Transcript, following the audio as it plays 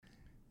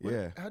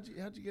Yeah. How'd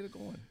you get it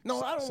going?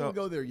 No, I don't want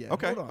to go there yet.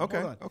 Okay, Hold on,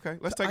 okay, hold on. okay.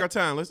 Let's take our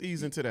time. Let's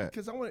ease into that.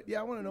 Because I want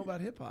to know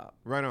about hip hop.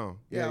 Right on.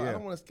 Yeah, I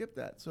don't want to skip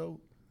that. So,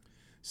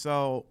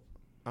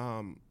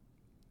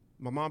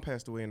 my mom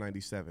passed away in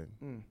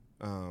 '97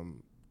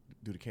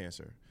 due to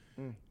cancer,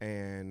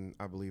 and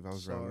I believe I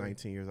was around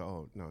 19 years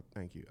old. No,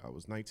 thank you. I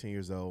was 19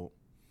 years old,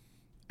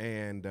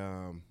 and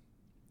I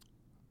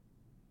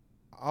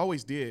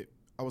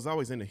was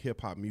always into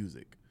hip hop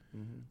music.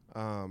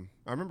 I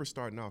remember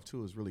starting off too.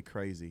 It was really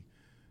crazy.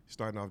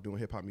 Starting off doing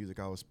hip hop music,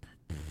 I was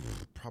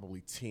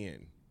probably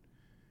 10,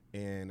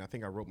 and I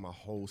think I wrote my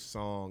whole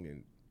song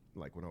in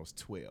like when I was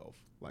 12,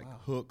 like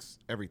hooks,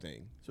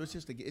 everything. So it's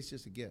just a gift.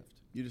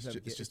 You just have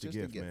it's just a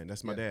gift, man.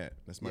 That's my dad.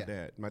 That's my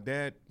dad. My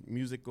dad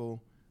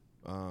musical,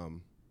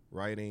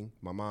 writing.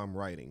 My mom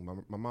writing.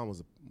 My mom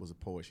was a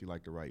poet. She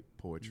liked to write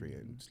poetry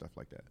and stuff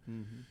like that.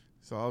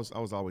 So I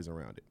was always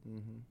around it.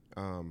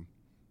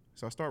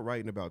 So I started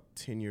writing about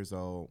 10 years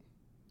old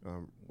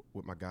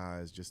with my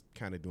guys, just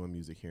kind of doing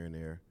music here and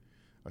there.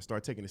 I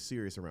started taking it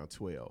serious around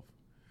 12.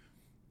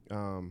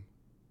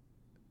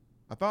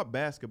 I thought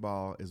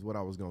basketball is what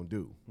I was going to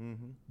do.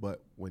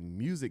 But when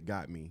music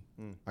got me,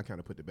 I kind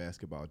of put the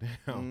basketball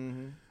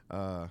down.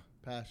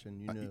 Passion,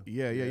 you know.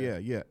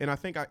 Yeah. And I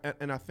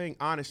think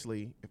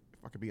honestly, if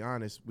I could be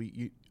honest,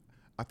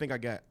 I think I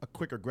got a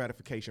quicker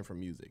gratification from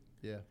music.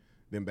 Yeah.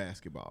 Than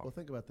basketball. Well,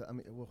 think about that. I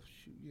mean,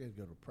 shoot, you got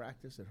to go to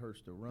practice. It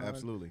hurts to run.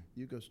 Absolutely.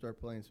 You go start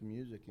playing some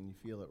music and you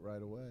feel it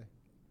right away.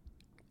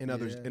 And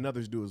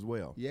others do as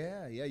well.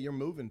 Yeah. You're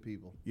moving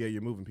people. Yeah,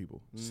 you're moving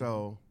people.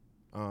 So,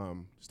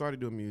 started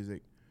doing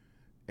music,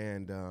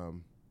 and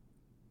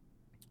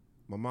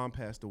my mom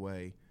passed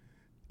away,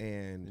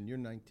 and you're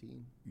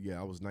 19. Yeah,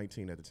 I was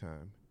 19 at the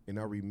time, and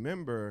I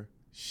remember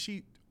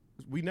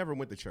we never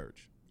went to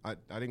church. I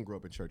didn't grow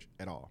up in church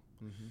at all.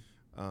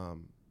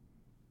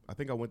 I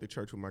think I went to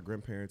church with my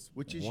grandparents,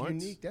 which is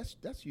once. unique.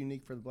 That's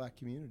unique for the black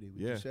community.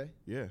 Would you say?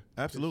 Yeah,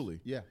 absolutely.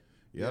 Yeah.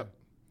 Yep.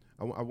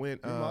 I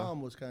went. Your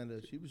mom was kind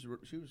of she was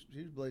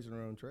blazing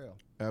her own trail.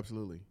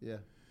 Absolutely. Yeah.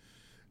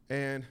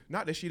 And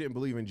not that she didn't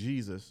believe in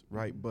Jesus,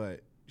 right?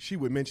 But she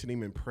would mention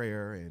him in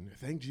prayer and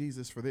thank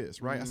Jesus for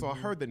this, right? So I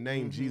heard the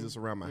name Jesus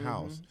around my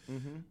house,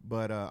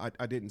 but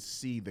I didn't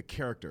see the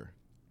character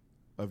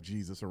of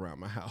Jesus around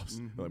my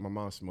house. Like my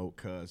mom smoked,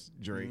 cuss,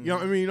 drink. You know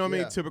what I mean? You know what I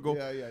mean? Typical.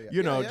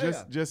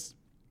 Yeah. Just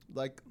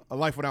like a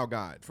life without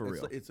God, for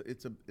real.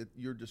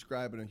 You're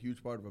describing a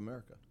huge part of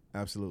America.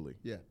 Absolutely.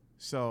 Yeah.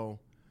 So,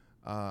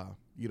 I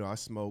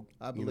smoked.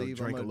 I believe.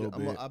 Drank a little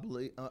bit. I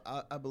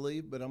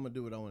believe, but I'm gonna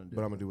do what I want to do.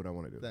 But I'm gonna do what I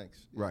want to do.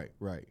 Thanks. Yeah.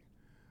 Right.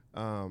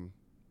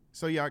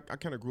 So yeah, I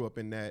kind of grew up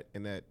in that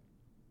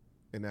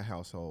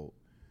household,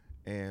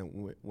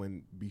 and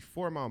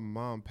before my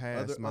mom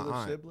passed, my other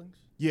aunt. Siblings?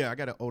 Yeah, I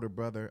got an older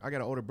brother. I got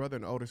an older brother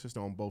and an older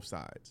sister on both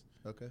sides.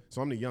 Okay.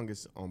 So I'm the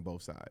youngest on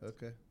both sides.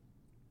 Okay.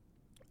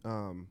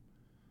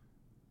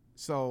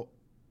 So,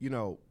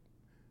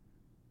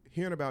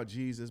 hearing about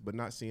Jesus but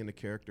not seeing the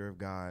character of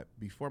God,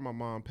 before my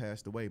mom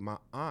passed away, my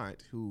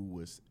aunt, who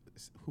is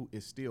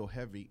still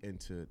heavy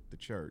into the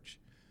church,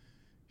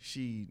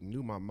 she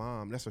knew my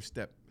mom. That's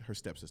her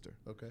stepsister.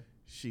 Okay.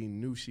 She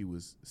knew she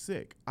was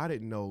sick. I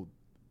didn't know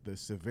the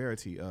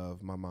severity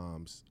of my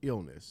mom's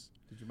illness.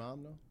 Did your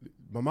mom know?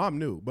 My mom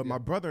knew, but my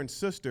brother and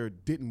sister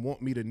didn't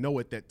want me to know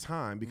at that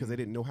time because they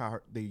didn't know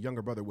how the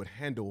younger brother would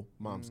handle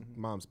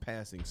mom's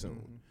passing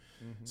soon.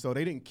 So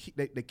they didn't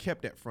they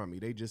kept that from me.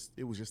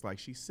 It was just like,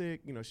 she's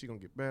sick, she's gonna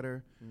get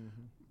better.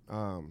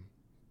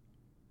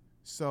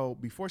 So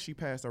before she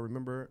passed, I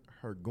remember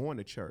her going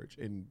to church,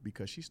 and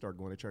because she started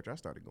going to church, I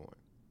started going.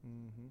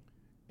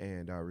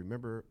 And I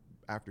remember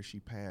after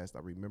she passed, I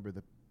remember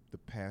the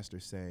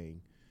pastor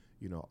saying,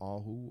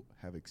 all who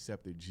have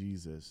accepted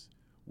Jesus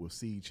will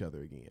see each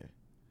other again.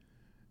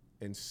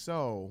 And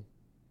so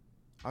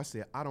I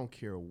said, I don't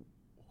care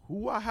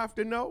who I have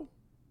to know,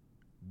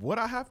 what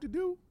I have to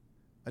do.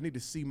 I need to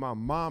see my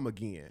mom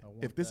again.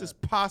 If this is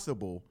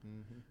possible,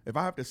 if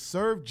I have to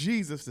serve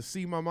Jesus to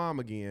see my mom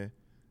again,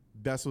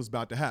 that's what's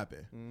about to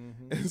happen.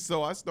 And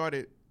so I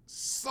started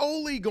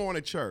solely going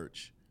to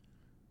church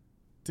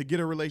to get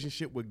a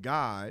relationship with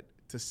God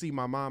to see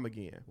my mom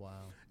again. Wow.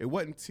 It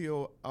wasn't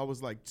until I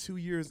was like 2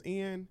 years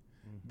in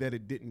that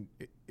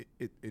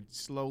it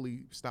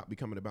slowly stopped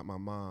becoming about my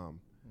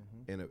mom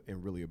and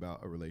really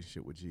about a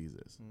relationship with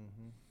Jesus.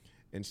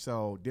 And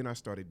so then I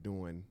started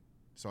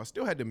so I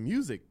still had the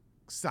music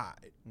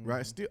side,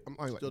 right? Still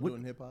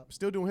doing hip hop?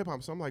 Still doing hip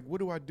hop. So I'm like, what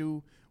do I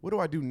do? What do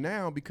I do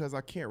now? Because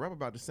I can't rap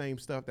about the same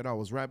stuff that I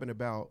was rapping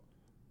about,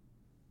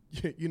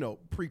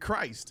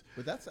 pre-Christ.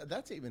 But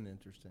that's even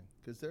interesting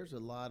because there's a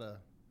lot of,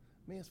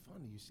 it's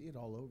funny. You see it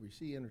all over. You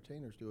see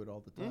entertainers do it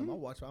all the time.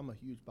 I'm a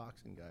huge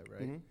boxing guy,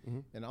 right?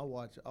 And I'll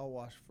watch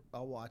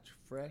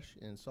Fresh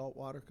and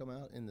Saltwater come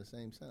out in the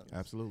same sentence.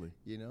 Absolutely.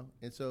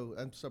 And so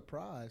I'm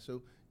surprised.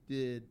 So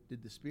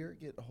Did the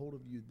Spirit get a hold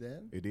of you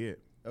then? It did.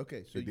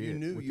 Okay, so It you did.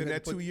 knew Within you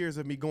that 2 years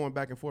of me going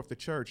back and forth to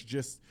church,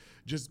 just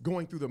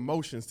going through the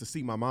motions to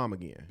see my mom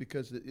again.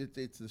 because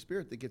it's the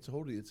Spirit that gets a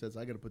hold of you. It says,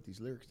 "I got to put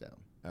these lyrics down."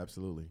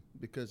 Absolutely.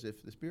 Because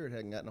if the Spirit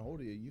hadn't gotten a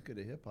hold of you, you could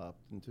have hip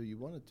hopped until you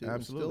wanted to.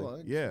 Absolutely. And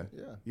still, Yeah.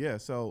 yeah. Yeah.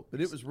 So But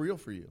it was real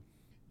for you.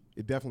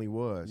 it definitely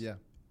was. Yeah.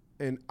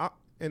 And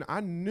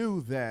I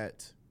knew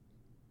that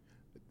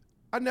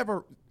I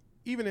never,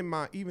 even in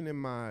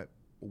my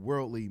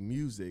worldly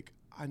music,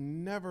 I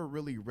never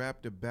really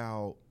rapped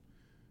about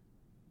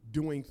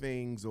doing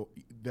things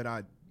that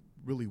I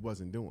really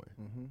wasn't doing.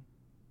 Mm-hmm.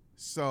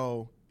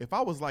 So if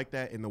I was like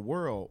that in the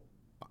world,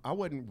 I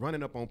wasn't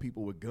running up on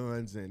people with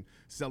guns and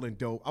selling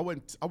dope. I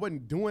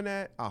wasn't doing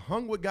that. I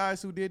hung with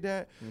guys who did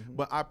that,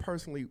 but I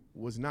personally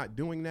was not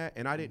doing that,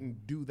 and I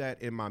didn't do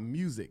that in my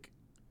music.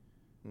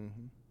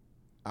 Mm-hmm.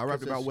 I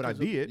rapped about what I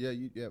did.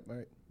 Yeah,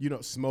 right. You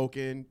know,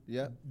 smoking,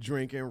 Yeah.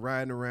 drinking,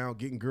 riding around,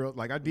 getting girls.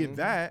 Like I did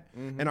that,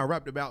 and I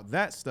rapped about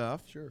that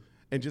stuff. Sure.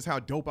 And just how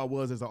dope I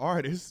was as an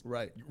artist.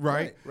 Right.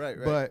 Right. Right.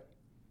 But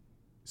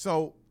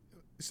so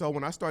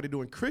when I started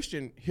doing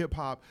Christian hip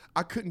hop,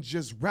 I couldn't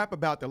just rap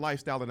about the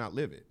lifestyle and not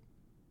live it.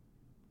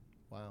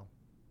 Wow.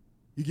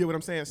 You get what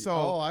I'm saying?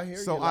 So I hear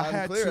so you. I Loud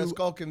had and clear. to. It's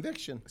called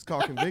conviction. It's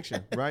called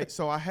conviction, right?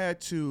 So I had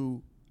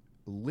to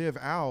live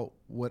out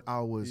what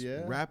I was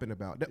rapping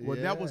about.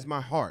 That was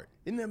my heart.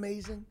 Isn't it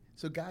amazing?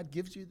 So God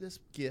gives you this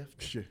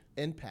gift Sure.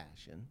 and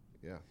passion.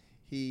 Yeah.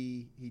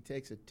 He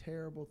takes a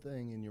terrible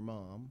thing in your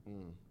mom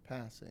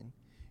passing.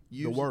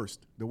 The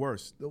worst. The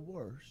worst. The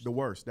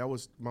worst. That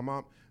was my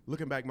mom.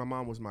 Looking back, my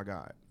mom was my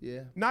God.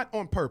 Yeah. Not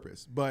on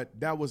purpose, but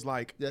that was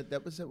like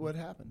That was what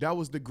happened. that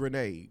was the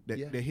grenade that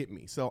hit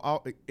me.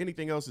 So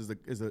anything else is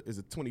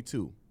a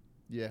 22.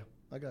 Yeah,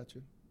 I got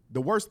you.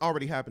 The worst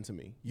already happened to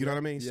me. You know what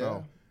I mean? Yeah,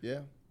 So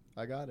yeah,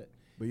 I got it.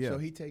 But yeah. So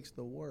he takes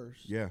the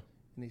worst. yeah,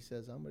 And he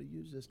says, "I'm going to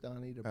use this,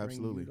 Donnie, to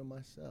Absolutely. bring you to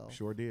myself."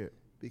 sure did.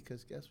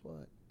 Because guess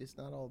what? It's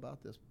not all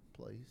about this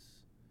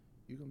place.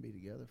 You're going to be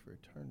together for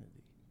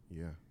eternity.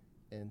 Yeah.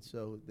 And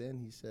so then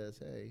he says,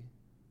 "Hey,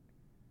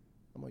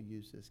 I'm going to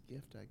use this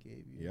gift I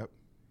gave you." Yep.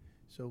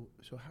 So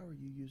how are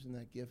you using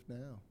that gift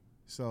now?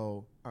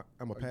 So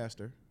I'm a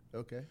pastor.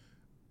 Okay.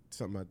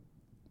 Something I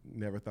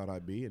never thought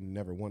I'd be and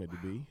never wanted to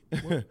be.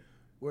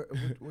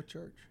 What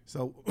church?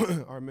 So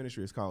our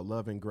ministry is called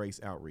Love and Grace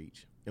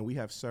Outreach, and we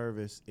have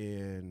service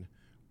in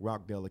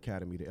Rockdale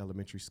Academy, the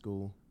elementary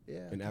school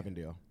in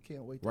Avondale.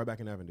 Can't wait. Right back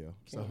in Avondale.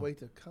 Can't wait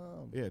to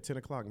come. Yeah, 10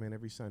 o'clock, man,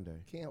 every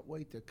Sunday. Can't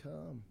wait to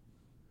come.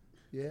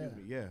 Yeah.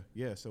 Excuse me,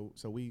 yeah. So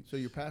we So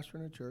you're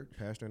pastoring a church.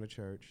 pastor in a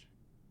church,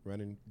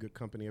 running Good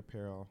Company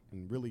Apparel,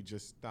 and really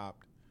just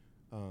stopped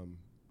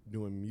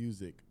doing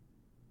music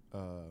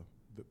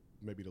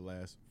maybe the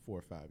last 4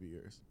 or 5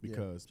 years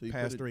because So you put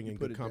it- pastoring you in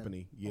put Good it down.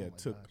 Company, Oh my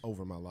took gosh.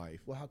 over my life.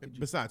 Well, how could you?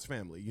 Besides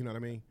family, you know what I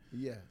mean?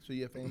 Yeah. So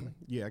you have family.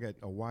 Yeah, I got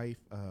a wife,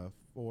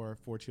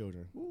 four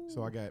children.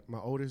 So I got my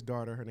oldest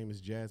daughter. Her name is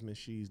Jasmine.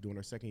 She's doing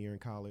her second year in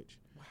college.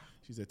 Wow.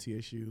 She's at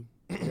TSU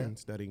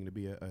studying to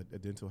be a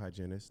dental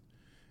hygienist.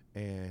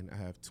 And I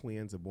have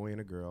twins, a boy and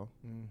a girl.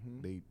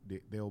 Mm-hmm.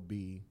 They'll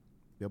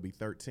be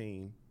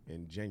 13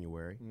 in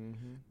January.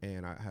 Mm-hmm.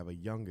 And I have a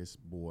youngest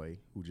boy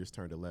who just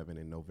turned 11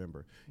 in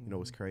November. You know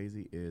what's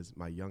crazy is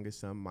my youngest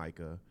son,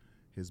 Micah,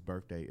 his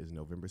birthday is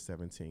November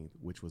 17th,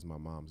 which was my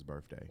mom's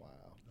birthday. Wow.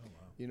 Oh, wow.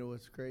 You know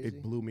what's crazy?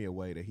 It blew me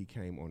away that he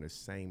came on the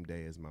same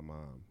day as my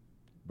mom's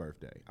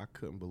birthday. I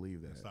couldn't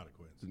believe that. That's not a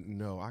coincidence.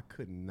 No, I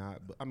could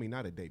not. I mean,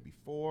 not a day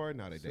before,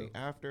 not a day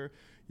after.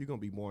 You're going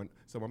to be born.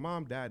 So my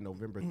mom died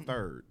November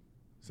 3rd.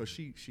 So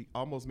she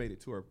almost made it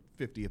to her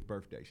 50th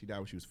birthday. She died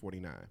when she was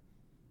 49.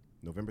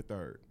 November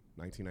 3rd,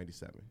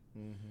 1997.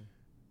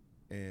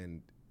 Mm-hmm.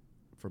 And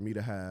for me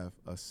to have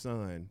a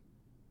son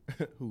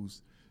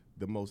who's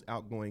the most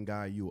outgoing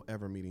guy you will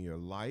ever meet in your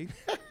life.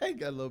 He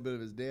got a little bit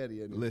of his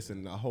daddy in him.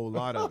 Listen, a whole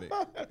lot of it.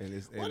 And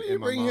it's, Why and, didn't you and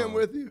my bring him mom.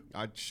 with you?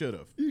 I should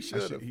have. You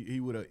should have. He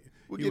would have.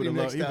 We'll he get would him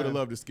have next loved. He would have time.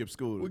 loved to skip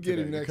school. We'll get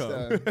him today next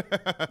to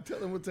come. time. Tell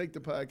him we'll take the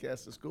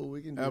podcast to school.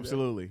 We can do that.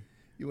 Absolutely.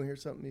 You want to hear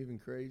something even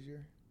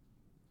crazier?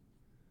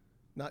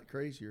 Not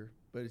crazier,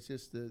 but it's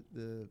just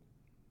the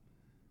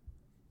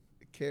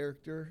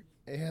character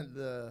and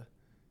the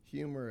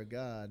humor of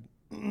God.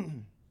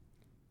 You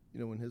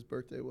know when his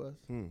birthday was?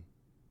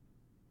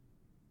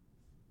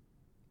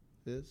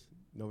 His?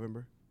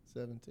 November.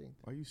 17th.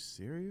 Are you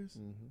serious?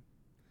 Mm-hmm.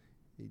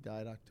 He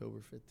died October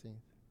 15th.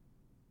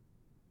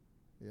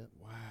 Yep.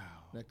 Wow.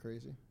 Isn't that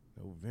crazy?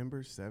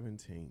 November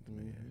 17th,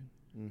 man.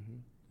 Mm-hmm.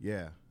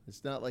 Yeah.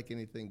 It's not like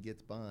anything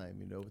gets by him,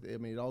 you know. I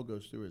mean, it all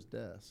goes through his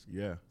desk.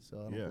 Yeah. So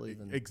I don't Yeah, believe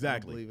in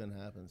exactly. I don't believe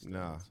in happenstance.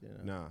 Nah. You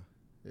know? Nah.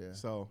 Yeah.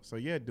 So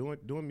yeah,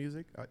 doing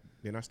music.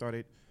 Then I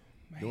started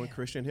doing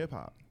Christian hip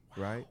hop,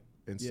 right?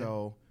 And Yeah.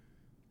 so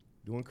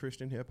doing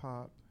Christian hip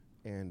hop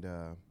and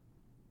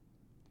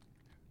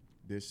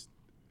this.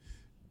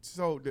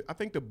 So I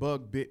think the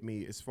bug bit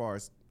me as far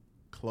as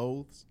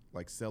clothes,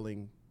 like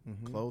selling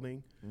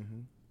clothing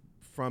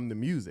from the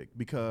music,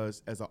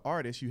 because as an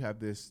artist you have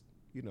this,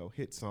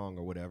 hit song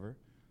or whatever,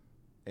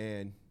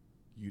 and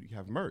you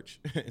have merch.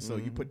 So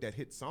you put that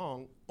hit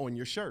song on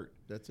your shirt.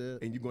 That's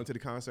it. And you go into the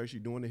concerts,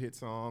 you're doing the hit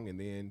song, and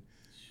then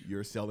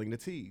you're selling the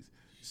tees.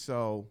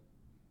 So,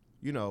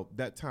 you know,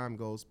 that time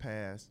goes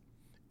past,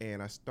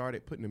 and I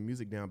started putting the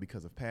music down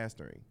because of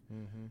pastoring.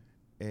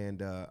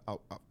 And I've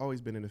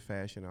always been into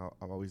fashion.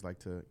 I've always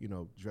liked to, you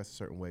know, dress a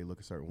certain way, look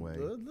a certain way.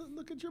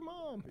 Look at your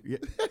mom. Yeah.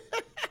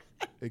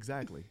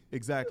 Exactly.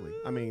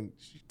 I mean,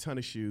 ton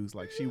of shoes.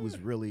 Like, she was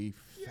really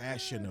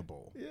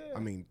fashionable. Yeah. I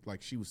mean,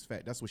 like, she was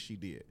fat. That's what she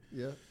did.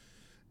 Yeah.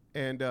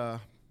 And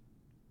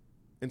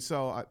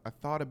so I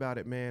thought about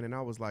it, man, and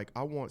I was like,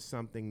 I want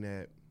something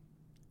that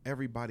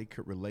everybody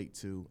could relate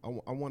to.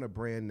 I want a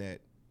brand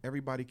that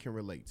everybody can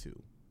relate to.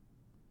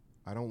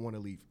 I don't want to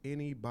leave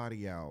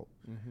anybody out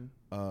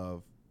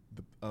of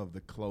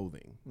the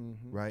clothing,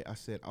 right? I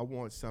said, I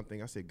want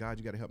something. I said, God,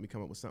 you got to help me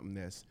come up with something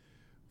that's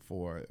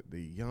for the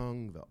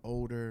young, the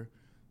older,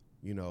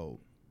 you know,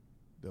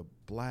 the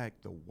black,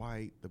 the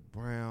white, the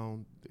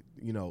brown,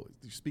 you know,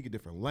 you speak a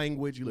different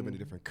language, you live in a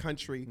different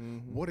country.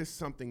 What is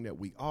something that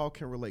we all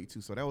can relate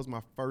to? So that was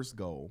my first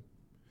goal.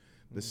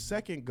 The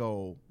second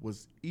goal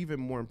was even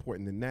more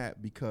important than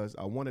that, because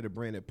I wanted a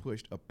brand that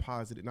pushed a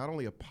positive, not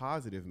only a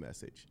positive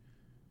message,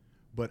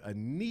 but a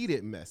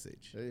needed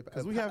message.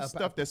 Because we have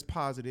stuff that's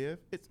positive,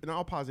 and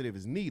all positive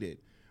is needed,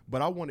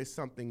 but I wanted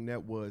something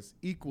that was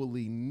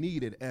equally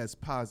needed as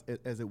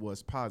it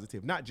was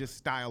positive, not just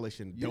stylish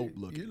and dope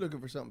looking. You're looking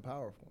for something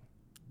powerful.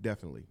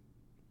 Definitely.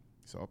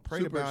 So I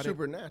prayed about it.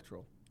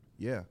 Supernatural.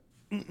 Yeah.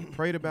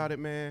 Prayed about it,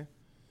 man.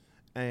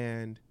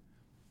 And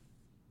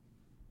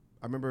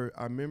I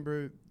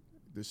remember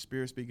the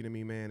Spirit speaking to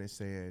me, man, and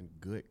saying,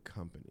 good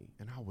company.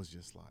 And I was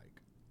just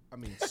like, I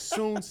mean,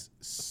 soon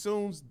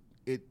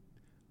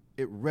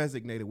it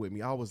resonated with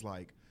me. I was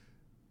like,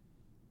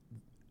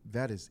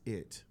 that is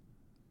it.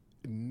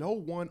 No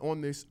one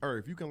on this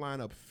earth, you can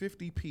line up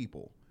 50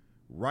 people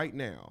right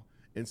now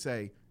and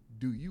say,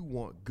 do you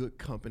want good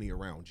company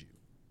around you?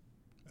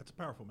 That's a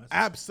powerful message.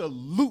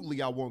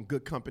 Absolutely, I want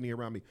good company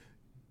around me.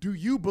 Do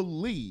you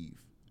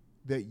believe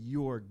that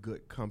you're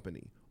good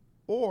company?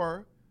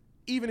 Or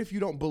even if you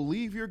don't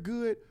believe you're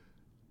good,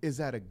 is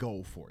that a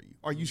goal for you?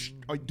 Are you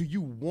or do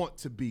you want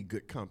to be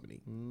good company?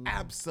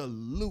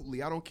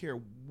 Absolutely. I don't care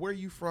where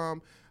you're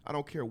from. I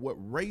don't care what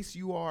race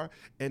you are.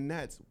 And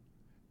it's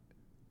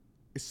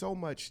so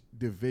much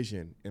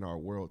division in our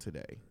world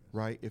today,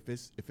 right? If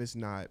it's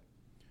not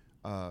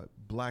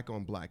black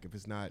on black, if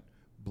it's not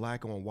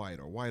black on white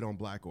or white on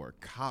black or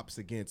cops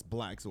against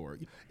blacks, or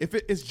if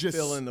it's just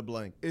fill in the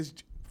blank. It's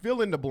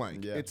fill in the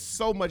blank. Yeah. It's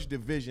so much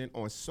division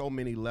on so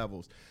many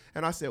levels.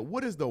 And I said,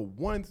 what is the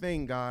one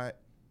thing, God?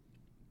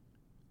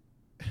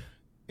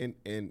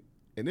 And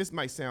this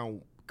might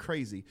sound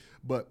crazy,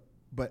 but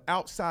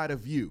outside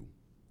of you,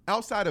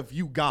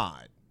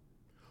 God,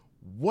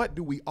 what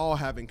do we all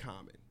have in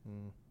common?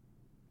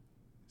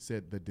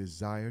 Said the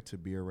desire to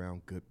be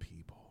around good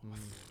people.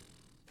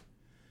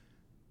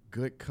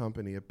 Good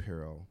Company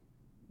Apparel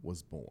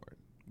was born.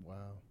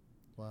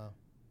 Wow.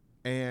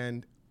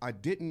 And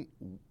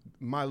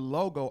my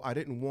logo, I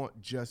didn't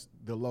want just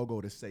the logo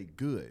to say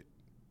good.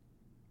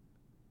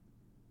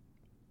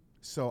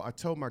 So I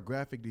told my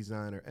graphic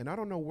designer, and I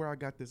don't know where I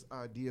got this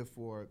idea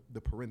for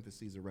the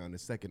parentheses around the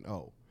second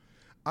O.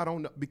 I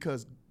don't know,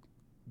 because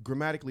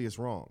grammatically it's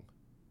wrong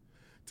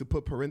to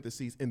put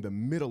parentheses in the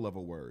middle of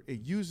a word.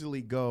 It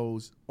usually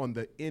goes on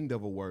the end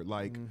of a word.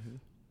 Like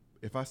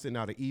if I send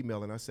out an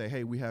email and I say,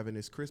 hey, we having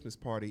this Christmas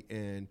party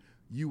and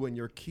you and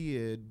your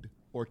kid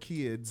or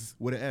kids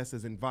with an S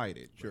is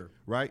invited. Sure.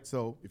 Right?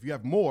 So if you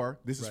have more,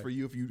 this is for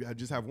you. If you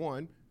just have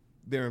one,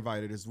 they're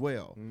invited as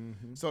well.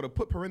 So to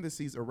put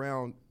parentheses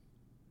around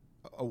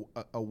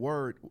a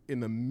word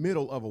in the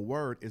middle of a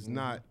word is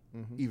not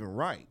even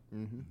right.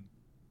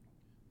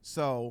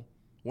 So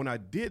when I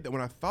did that,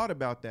 when I thought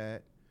about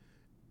that,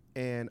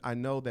 and I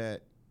know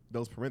that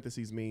those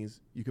parentheses means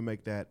you can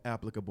make that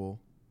applicable,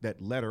 that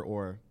letter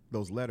or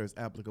those letters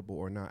applicable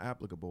or not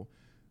applicable.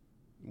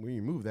 When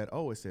you move that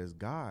O, it says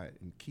God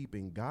and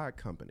keeping God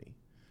company.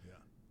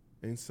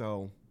 Yeah. And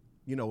so,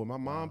 you know, when my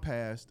mom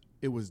passed,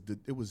 it was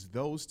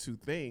those two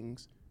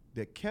things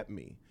that kept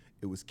me.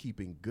 It was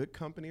keeping good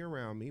company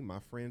around me, my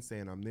friends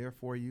saying, I'm there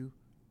for you,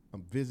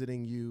 I'm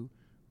visiting you,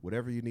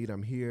 whatever you need,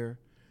 I'm here.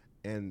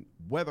 And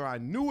whether I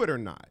knew it or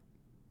not,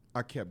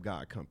 I kept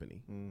God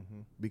company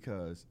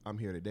because I'm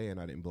here today and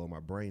I didn't blow my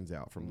brains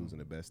out from losing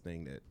the best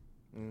thing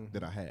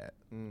that I had.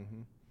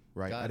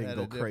 Right? God I didn't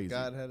go crazy.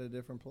 God had a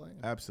different plan.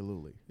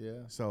 Absolutely. Yeah.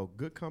 So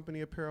Good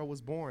Company Apparel was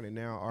born, and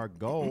now our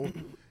goal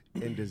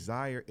and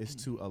desire is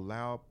to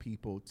allow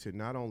people to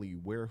not only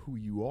wear who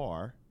you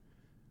are,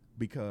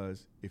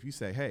 because if you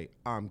say, hey,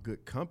 I'm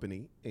good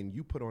company, and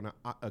you put on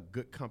a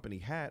good company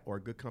hat or a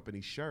good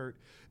company shirt,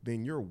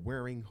 then you're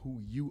wearing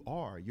who you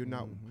are. You're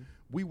not,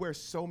 we wear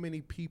so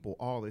many people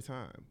all the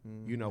time.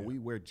 You know, we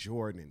wear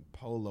Jordan and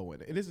Polo,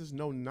 and this is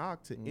no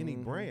knock to any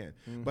brand,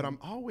 but I'm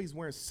always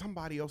wearing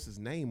somebody else's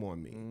name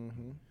on me.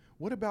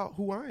 what about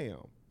who I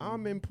am?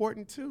 I'm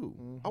important too.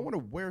 I want to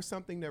wear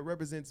something that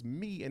represents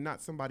me and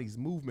not somebody's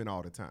movement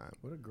all the time.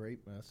 What a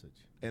great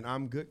message. And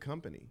I'm good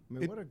company. I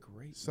mean, what a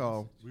great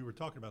So We were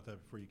talking about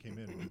that before you came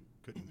in. And you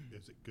couldn't,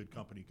 is it good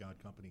company, God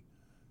company?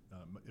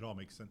 It all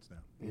makes sense now.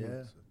 Yeah.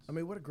 It's- I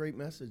mean, what a great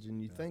message.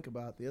 And you think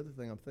about the other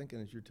thing I'm thinking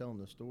as you're telling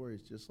the story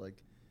is just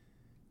like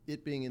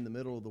it being in the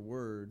middle of the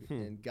word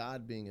and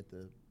God being at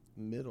the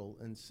middle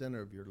and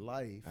center of your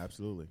life.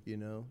 absolutely. You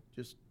know,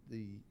 just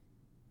the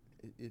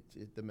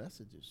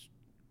message is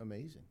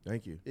amazing.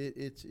 Thank you.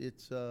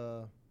 It's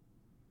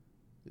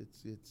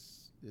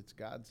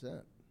God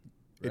sent.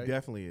 It right?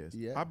 definitely is.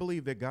 Yeah. I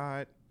believe that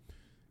God.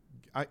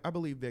 I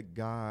believe that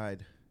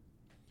God.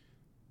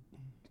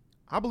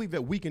 I believe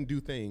that we can do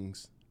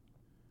things.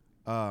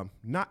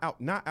 Not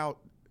out.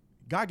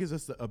 God gives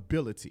us the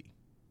ability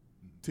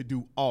to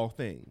do all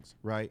things,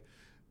 right?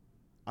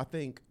 I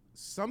think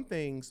some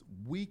things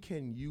we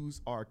can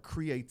use our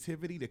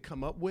creativity to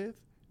come up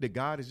with that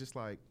God is just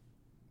like,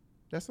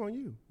 that's on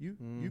you.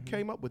 You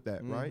came up with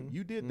that, right?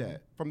 You did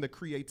that from the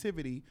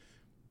creativity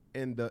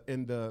and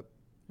the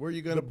Where are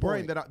you going the to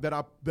brain that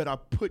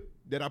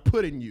I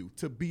put in you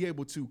to be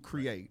able to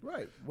create.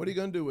 Right. What are you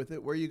going to do with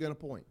it? Where are you going to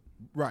point?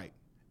 Right.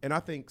 And I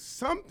think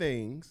some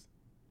things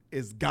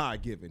is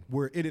God given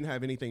where it didn't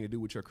have anything to do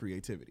with your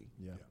creativity.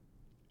 Yeah.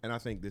 And I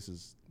think this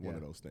is one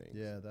of Yeah. those things.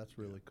 Yeah, that's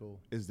really cool.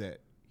 Is that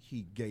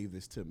he gave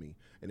this to me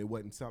and it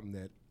wasn't something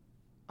that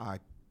I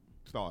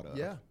thought of.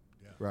 Yeah.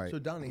 Right. So,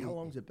 Donnie, how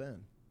long's it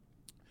been?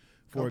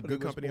 For Company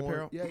Good was Company born-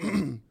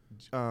 Apparel,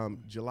 Yeah.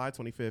 July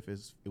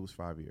 25th it was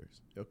 5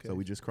 years. Okay. So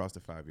we just crossed the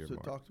 5 year So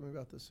mark. talk to me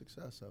about the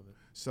success of it.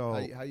 So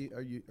How you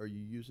are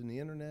you using the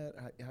internet?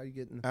 How you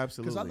getting?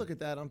 Absolutely. Because I look at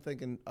that, I'm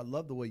thinking, I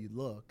love the way you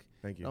look.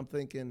 Thank you. I'm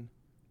thinking,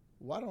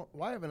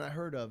 why haven't I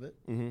heard of it?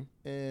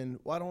 And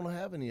why don't I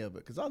have any of it?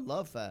 Because I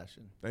love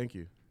fashion. Thank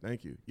you. Yeah.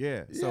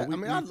 Yeah, So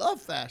I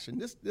love fashion.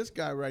 This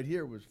guy right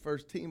here was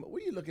first team.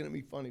 What are you looking at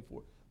me funny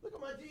for? Look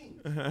at my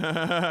jeans.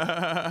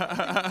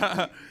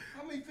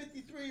 How many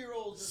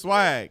 53-year-olds?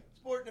 Swag.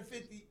 Sporting a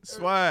 50.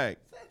 Swag.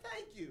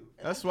 Thank you.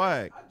 And That's I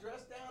swag.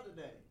 dressed down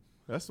today.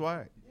 That's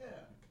why.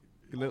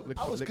 Yeah.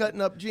 I was cutting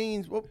up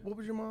jeans. What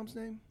was your mom's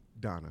name?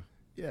 Donna.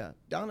 Yeah,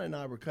 Donna and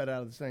I were cut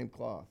out of the same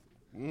cloth.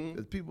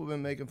 Because people have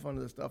been making fun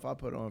of the stuff I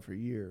put on for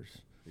years.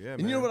 Yeah,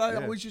 And you know what I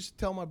Yeah. always used to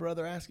tell my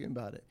brother, asking him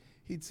about it?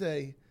 He'd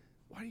say,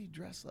 why do you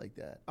dress like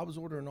that? I was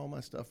ordering all my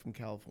stuff from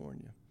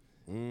California.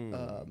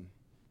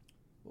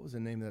 What was the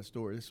name of that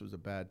store? This was a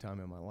bad time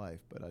in my life,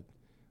 but a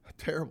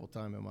terrible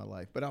time in my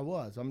life. But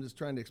I'm just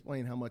trying to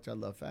explain how much I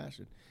love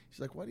fashion. He's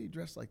like, why do you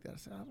dress like that? I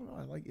said, I don't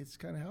know. It's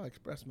kind of how I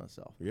express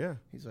myself. Yeah.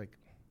 He's like,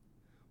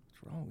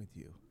 what's wrong with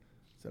you?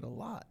 I said, a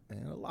lot,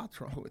 man. A lot's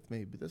wrong with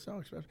me, but that's how I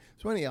express.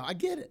 So anyhow, I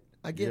get it.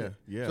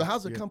 Yeah, So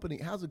how's the yeah.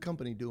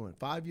 company doing?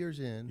 5 years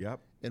in. Yep.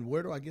 And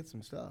where do I get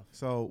some stuff?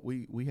 So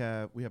we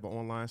have an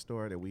online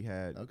store that we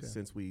had Okay.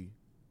 since we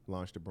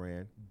launched the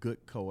brand,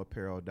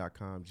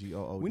 goodcoapparel.com,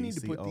 GOODCO We need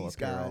to put these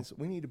apparel. guys.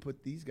 We need to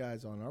put these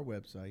guys on our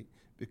website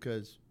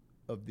because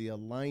of the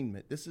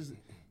alignment. This is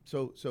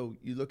so.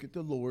 You look at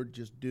the Lord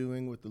just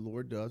doing what the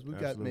Lord does. We've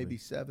got Absolutely. maybe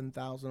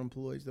 7,000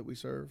 employees that we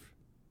serve,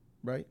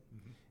 right?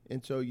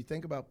 And so you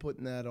think about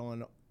putting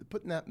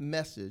that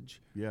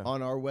message Yeah.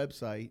 on our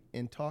website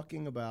and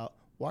talking about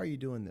why are you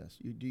doing this?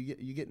 You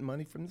getting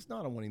money from this?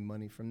 Not I want any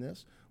money from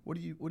this. What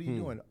are you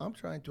doing? I'm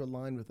trying to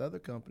align with other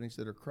companies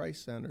that are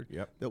Christ centered,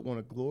 Yep. that want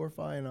to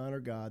glorify and honor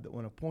God, that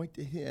want to point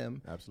to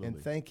Him Absolutely.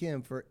 and thank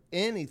Him for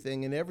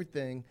anything and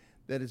everything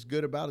that is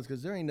good about us.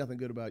 Because there ain't nothing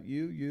good about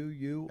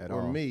you, At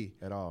or all. me.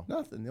 At all.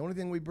 Nothing. The only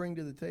thing we bring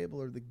to the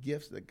table are the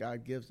gifts that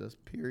God gives us.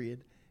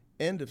 Period.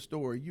 End of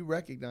story. You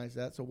recognize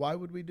that. So why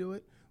would we do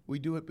it? We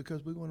do it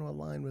because we want to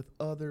align with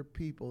other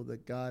people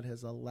that God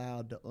has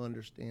allowed to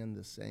understand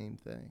the same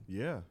thing.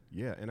 Yeah.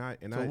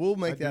 And So we'll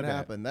make that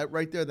happen. That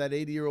right there, that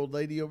 80-year-old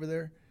lady over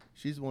there,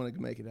 she's the one that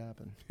can make it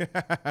happen.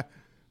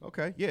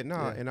 Okay. Yeah. No.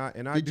 Yeah.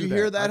 And I Did do you that.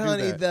 hear that, I do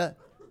honey? that.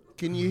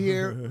 Can you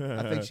hear?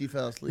 I think she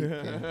fell asleep.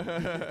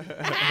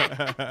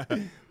 Yeah.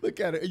 Look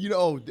at it. You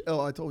know.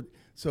 Oh, I told you.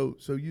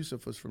 So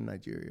Yusuf was from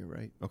Nigeria,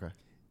 right? Okay.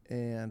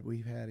 And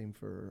we've had him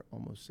for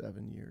almost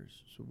 7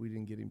 years. So we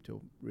didn't get him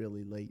till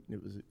really late,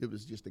 and it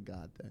was just a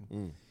God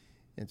thing.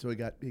 And so he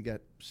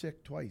got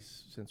sick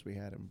twice since we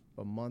had him.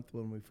 A month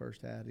when we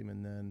first had him,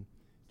 and then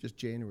just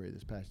January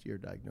this past year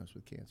diagnosed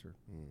with cancer.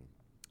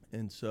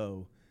 And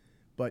so,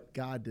 but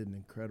God did an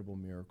incredible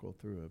miracle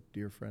through a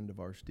dear friend of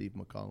ours, Steve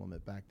McCollum,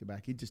 at Back to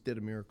Back. He just did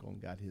a miracle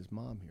and got his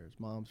mom here. His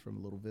mom's from a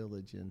little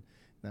village in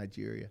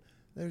Nigeria.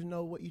 There's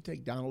what you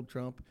take Donald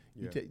Trump,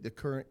 you Yeah. take the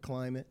current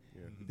climate.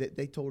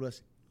 They told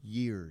us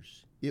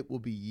years. It will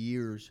be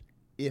years,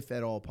 if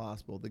at all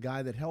possible. The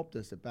guy that helped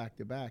us at Back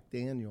to Back,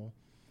 Daniel,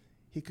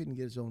 he couldn't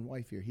get his own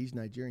wife here. He's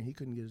Nigerian. He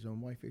couldn't get his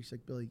own wife here. He's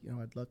like, Billy,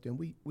 I'd love to. And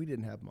we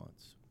didn't have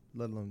months,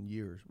 let alone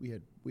years. We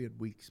had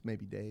weeks,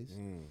 maybe days.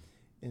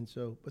 And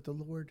so, but the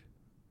Lord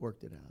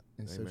worked it out.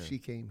 And Amen. so she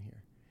came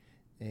here.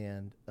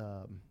 And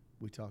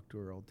we talked to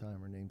her old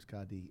time. Her name's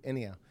Kadi.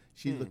 Anyhow,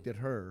 she looked at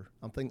her.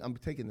 I'm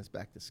taking this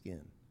back to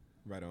skin.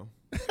 Right on.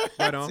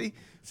 Right on.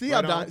 see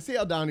Right how on. see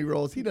how Donnie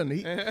rolls. He doesn't.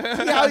 See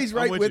how he's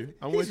right with with. you.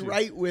 I'm He's with you.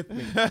 right with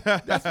me.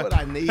 That's what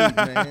I need,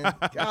 man.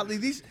 Golly,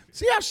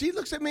 see how she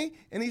looks at me,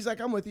 and he's like,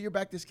 "I'm with you. You're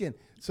back to skin."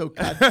 So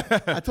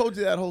I told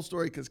you that whole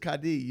story because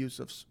Kadi,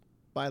 Yusuf's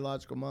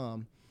biological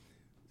mom,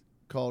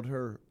 called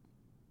her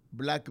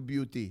Black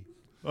Beauty.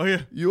 Oh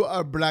yeah. You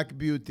are Black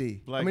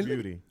Beauty. Black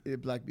Beauty. Yeah,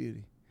 Black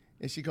Beauty.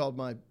 And she called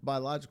my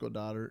biological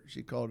daughter,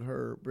 she called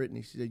her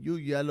Brittany. She said, "You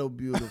yellow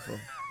beautiful."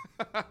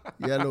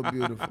 Yellow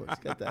beautiful. She's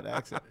got that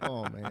accent.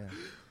 Oh, man.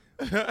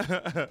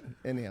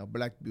 Anyhow,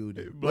 Black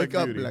Beauty. Wake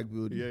up, Black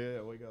Beauty.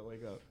 Yeah, wake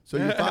up. So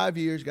you're 5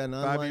 years, got an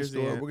 5 online years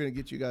store. in. We're going to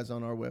get you guys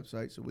on our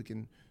website so we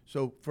can.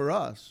 So for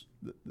us,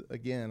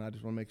 again, I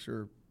just want to make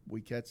sure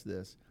we catch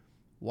this.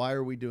 Why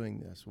are we doing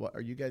this? What,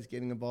 are you guys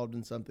getting involved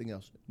in something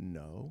else?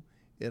 No.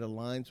 It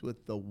aligns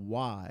with the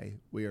why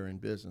we are in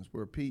business.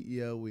 We're a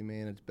PEO. We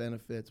manage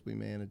benefits. We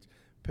manage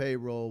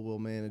payroll. We'll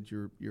manage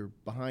your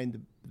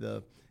behind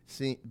the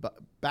scene,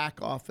 back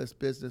office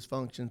business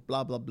functions,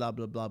 blah, blah, blah,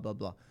 blah, blah, blah,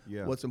 blah.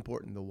 Yeah. What's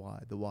important? The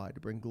why. The why, to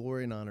bring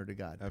glory and honor to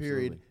God. Absolutely.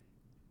 Period.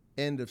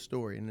 End of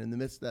story. And in the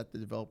midst of that, to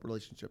develop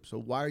relationships. So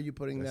why are you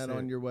putting That's that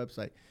on it. your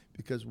website?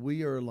 Because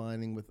we are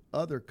aligning with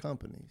other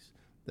companies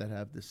that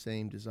have the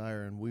same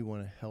desire, and we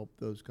want to help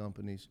those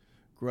companies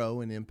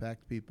grow and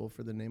impact people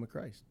for the name of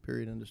Christ.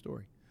 Period. End of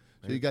story.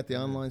 So you got the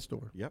online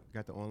store. Yep,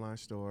 got the online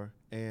store,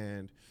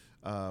 and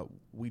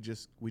we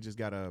just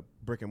got a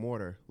brick and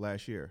mortar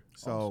last year.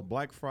 So Awesome.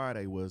 Black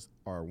Friday was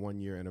our 1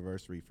 year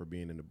anniversary for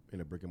being in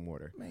a brick and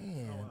mortar.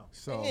 Man. Oh, wow.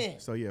 So Man.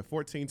 so yeah,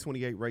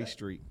 1428 Ray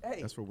Street. Hey,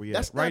 That's where we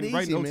that's at. Right, not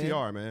right in easy, man.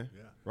 OTR, man.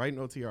 Yeah. Right in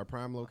OTR,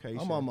 prime location.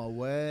 I'm on my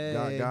way.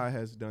 God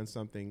has done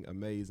something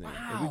amazing.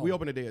 And Wow. we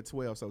open the day at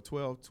 12, so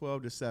 12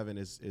 to 7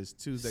 is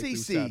Tuesday through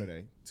CC.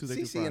 Saturday. Tuesday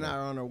through CC Friday. and I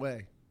are on our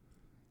way.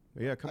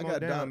 Yeah, come I on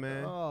got down, done-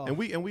 man. oh. And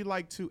we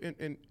like to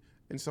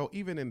and so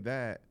even in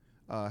that,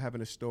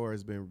 having a store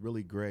has been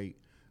really great.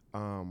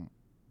 And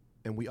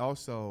we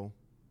also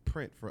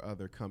print for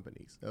other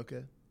companies.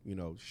 Okay. You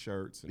know,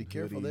 shirts and Be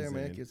careful hoodies there,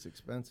 man. It and gets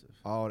expensive.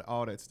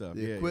 all that stuff.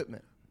 The yeah,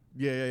 equipment.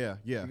 Yeah.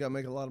 You got to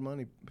make a lot of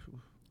money.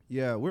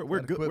 Yeah, we're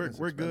That good. equipment's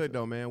We're expensive. good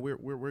though, man.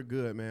 We're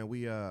good, man.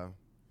 We got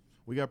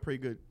a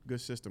pretty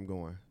good system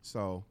going.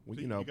 So we,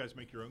 So you know, you guys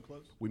make your own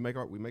clothes? we make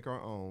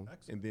our own,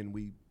 Excellent. and then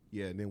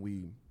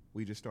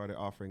we just started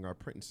offering our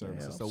printing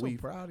services. I'm so so we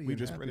proud of you we and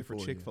just happy printed for for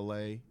you.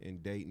 Chick-fil-A in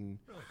Dayton.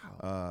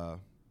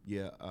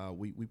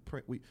 We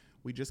print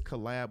we just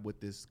collab with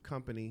this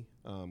company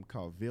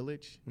called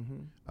Village,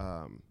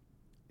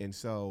 and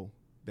so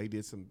they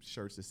did some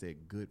shirts that said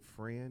 "Good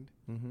Friend,"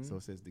 so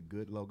it says the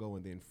 "Good" logo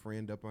and then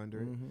 "Friend" up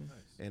under it, Nice.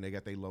 and they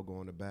got their logo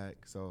on the back.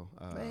 So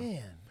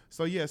Man.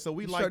 so yeah, so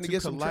we You're like starting to to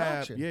get some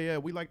collab. traction. Yeah,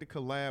 we like to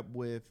collab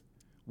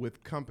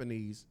with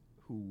companies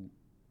who,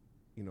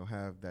 you know,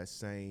 have that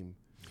same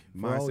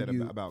For all mindset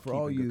you- about for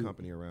all keeping good you-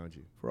 company around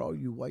you. For all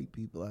you white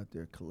people out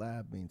there,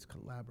 collab means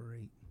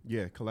collaborate.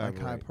 Yeah,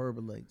 collaborate. Like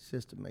hyperbolate,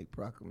 systemate,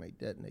 proclamate,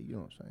 detonate. You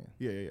know what I'm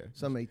saying? yeah.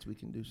 Some eights we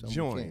can do, some we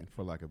Join, can't.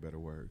 for lack of better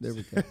words. There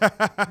we go.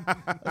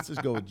 Let's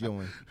just go with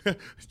join.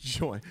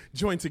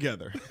 Join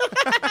together.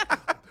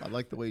 I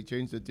like the way you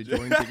changed it to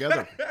join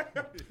together.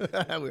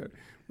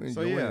 we ain't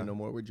So, joining yeah. no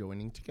more. We're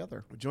joining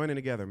together. We're joining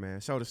together,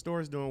 man. So the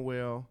store is doing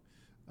well.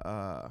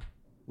 I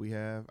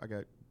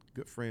got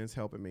good friends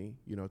helping me,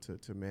 you know,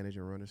 to manage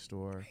and run the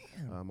store.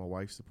 My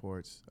wife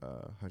supports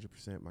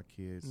 100%. My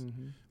kids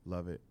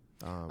love it.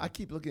 I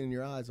keep looking in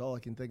your eyes. All I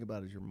can think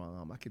about is your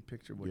mom. I could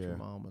picture what your Yeah.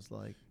 mom was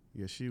like.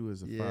 Yeah, she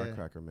was a Yeah.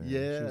 firecracker, man.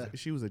 Yeah.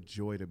 She was a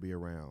joy to be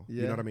around. You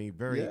Yeah. know what I mean?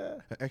 Very Yeah.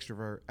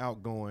 extrovert,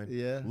 outgoing.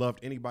 Yeah.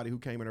 Loved anybody who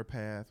came in her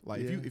path.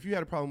 Like Yeah. if you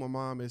had a problem with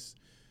mom, it's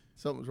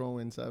Something's wrong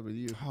inside with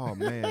you. oh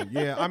man,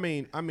 yeah. I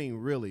mean,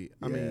 really.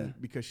 I Yeah. mean,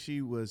 because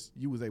you was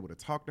able to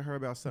talk to her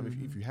about something.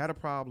 Mm-hmm. If you had a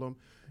problem,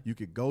 you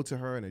could go to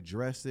her and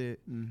address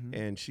it.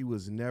 And she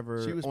was never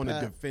Mm-hmm. She was on a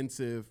Pat.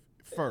 defensive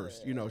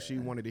first. You know, she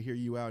wanted to hear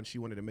you out and she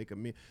wanted to make a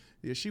me.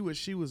 Yeah, she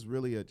was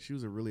really a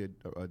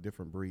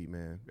different breed,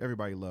 man.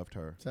 Everybody loved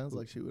her. Sounds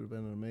like she would have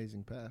been an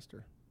amazing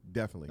pastor.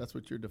 Definitely. That's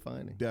what you're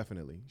defining.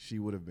 Definitely, she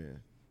would have been.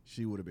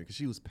 Because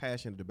she was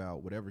passionate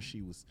about whatever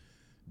she was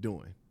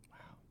doing. Wow.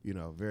 You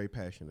know, very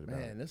passionate about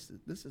Man, it.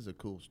 this is a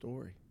cool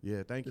story.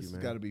 Yeah, thank This you, has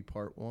man. got to be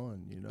part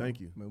one. You know. Thank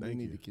you. I mean, Thank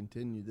we need you. to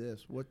continue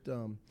this. What?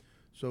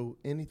 So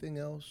anything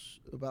else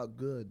about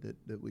good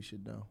that we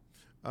should know?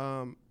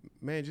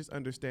 Man, just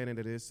understanding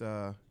that it's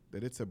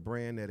a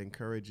brand that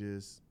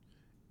encourages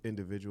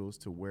individuals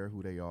to wear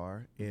who they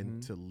are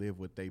and to live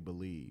what they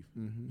believe.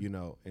 You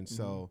know, and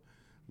so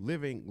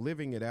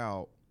living it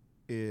out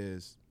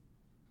is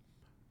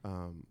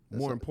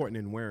more important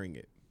than wearing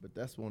it. But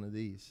that's one of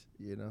these.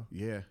 You know.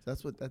 Yeah.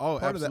 That's what. That's Oh,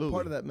 part absolutely. of that.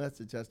 Part of that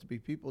message has to be.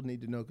 People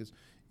need to know, because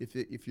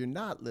if you're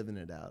not living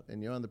it out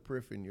and you're on the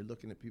periphery and you're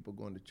looking at people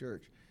going to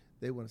church,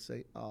 they want to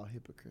say, "Oh,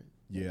 hypocrite."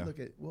 Hey, Yeah. look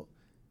at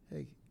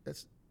hey,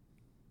 that's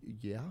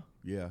yeah.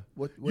 Yeah.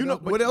 What You know,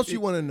 else, but what else it- you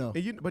want to know?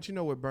 And but you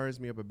know what burns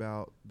me up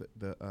about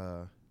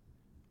the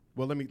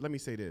well, let me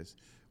say this.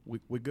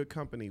 With Good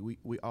Company,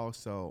 we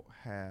also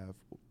have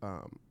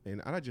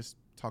and I just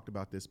talked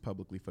about this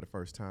publicly for the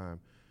first time.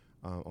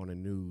 on the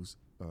news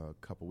a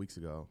couple weeks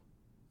ago,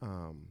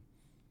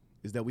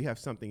 is that we have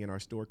something in our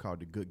store called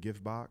the Good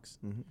Gift Box.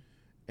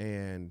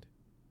 And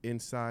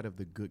inside of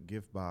the Good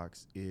Gift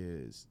Box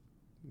is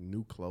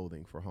new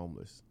clothing for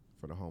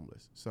the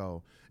homeless.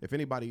 So if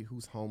anybody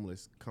who's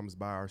homeless comes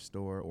by our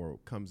store or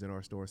comes in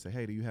our store and say,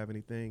 hey, do you have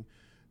anything?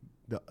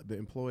 The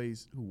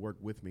employees who work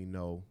with me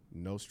know,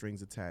 no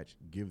strings attached,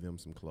 give them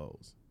some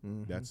clothes.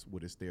 That's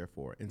what it's there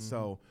for. And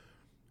so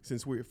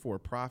since we're for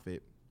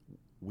profit,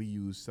 we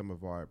use some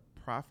of our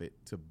profit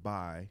to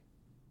buy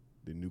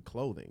the new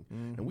clothing.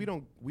 And we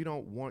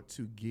don't want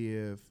to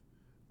give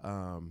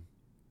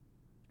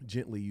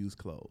gently used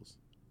clothes.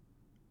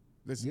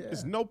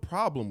 There's no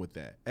problem with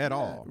that at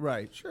all.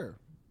 Right, sure.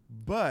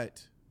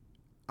 But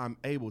I'm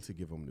able to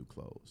give them new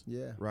clothes.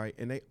 Yeah. Right?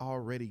 And they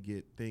already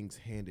get things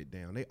handed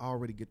down. They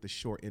already get the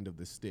short end of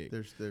the stick.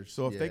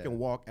 So if they can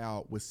walk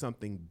out with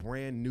something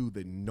brand new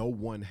that no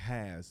one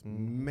has,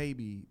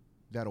 maybe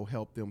that'll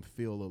help them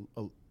feel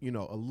a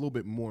little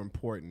bit more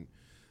important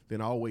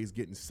than always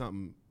getting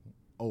something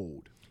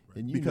old.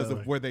 And because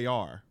of where they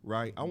are,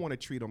 right? I want to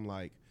treat them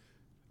like,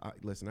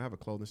 listen, I have a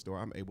clothing store.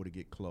 I'm able to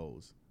get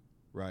clothes,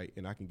 right?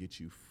 And I can get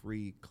you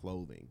free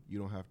clothing. You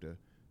don't have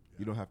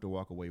to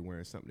walk away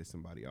wearing something that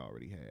somebody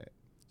already had.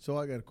 So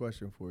I got a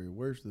question for you.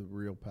 Where's the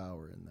real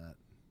power in that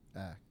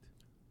act?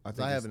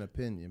 I have an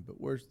opinion, but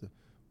where's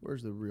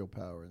the real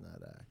power in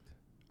that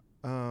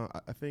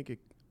act? I think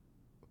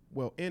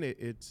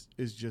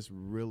it's just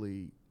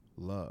really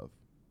love.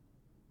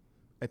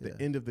 At the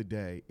end of the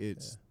day,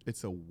 it's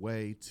a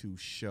way to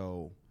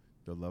show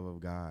the love of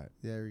God.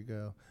 There you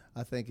go.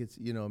 I think it's,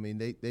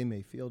 they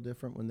may feel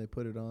different when they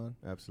put it on.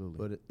 Absolutely.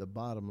 But the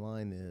bottom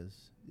line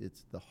is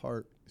it's the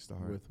heart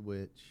with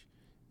which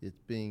it's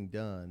being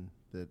done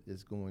that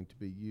is going to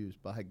be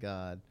used by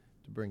God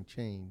to bring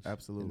change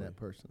in that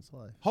person's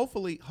life.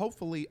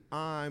 Hopefully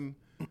I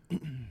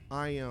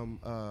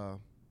am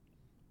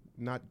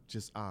not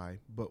just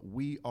but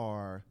we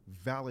are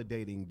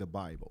validating the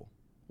Bible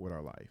with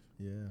our life.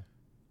 Yeah.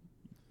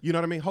 You know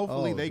what I mean?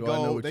 Hopefully they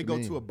go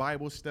to a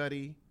Bible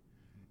study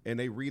and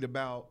they read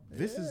about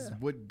this is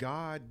what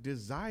God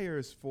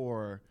desires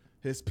for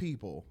his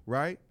people,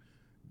 right?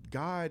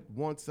 God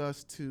wants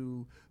us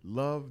to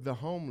love the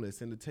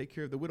homeless and to take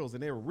care of the widows.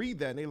 And they read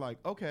that and they're like,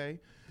 okay.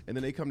 And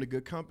then they come to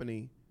Good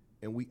Company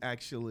and we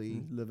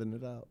actually living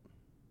it out.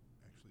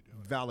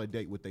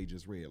 Validate what they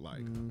just read.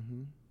 Like,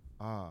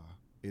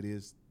 it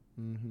is,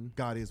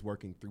 God is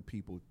working through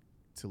people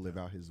to live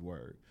out his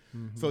word.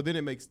 So then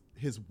it makes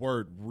his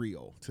word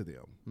real to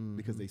them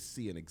because they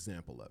see an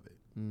example of it.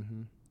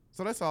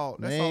 So that's all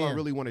I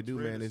really want to do,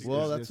 man.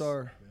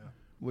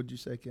 What'd you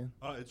say, Ken?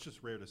 It's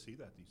just rare to see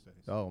that these days.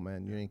 Oh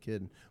man, you ain't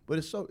kidding. But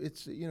it's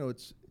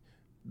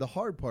the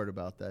hard part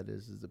about that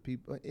is the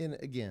people, and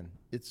again,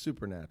 it's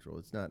supernatural.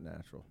 It's not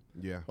natural.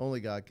 Yeah. Only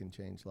God can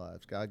change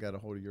lives. God got a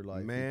hold of your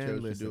life. Man, he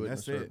chose to do it in a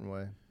certain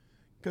way.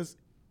 Because,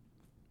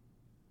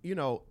 he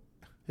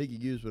could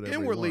use whatever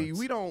inwardly, he wants.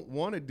 we don't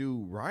want to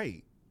do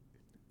right.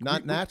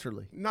 Not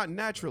naturally. Not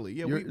naturally.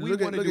 Yeah, we want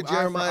to do look at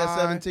Jeremiah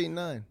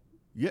 17:9.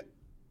 Yeah.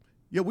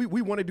 Yeah,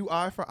 we want to do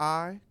eye for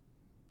eye.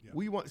 Yeah.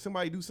 We want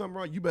somebody to do something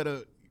wrong. You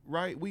better,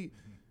 right?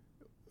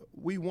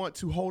 We want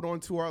to hold on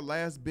to our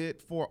last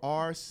bit for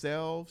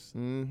ourselves.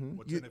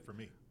 What's in it for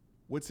me?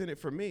 What's in it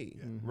for me,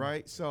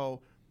 right?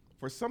 So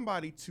for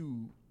somebody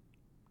to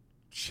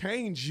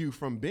change you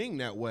from being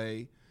that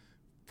way,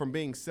 from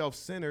being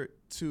self-centered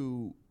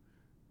to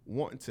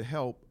wanting to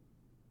help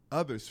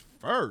others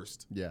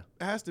first, it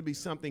has to be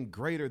something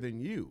greater than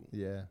you.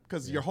 Yeah.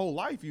 Because your whole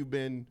life you've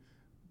been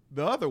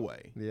the other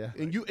way. Yeah.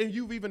 And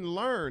you've even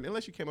learned,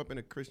 unless you came up in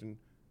a Christian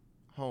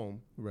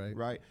home.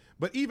 Right.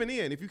 But even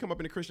if you come up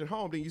in a Christian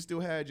home, then you still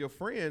had your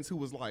friends who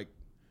was like,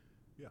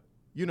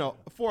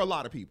 for a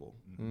lot of people,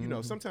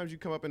 sometimes you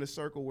come up in a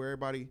circle where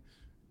everybody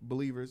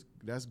believers,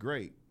 that's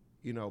great,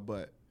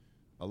 but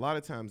a lot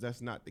of times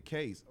that's not the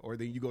case. Or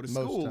then you go to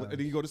school, and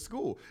then you go to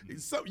school.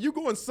 So you're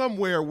going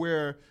somewhere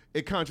where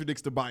it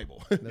contradicts the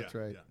Bible. That's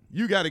right. Yeah.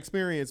 You got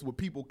experience with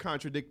people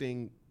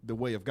contradicting the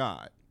way of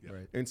God. Yeah.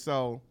 Right. And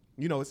so,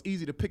 it's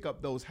easy to pick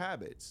up those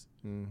habits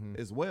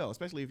as well,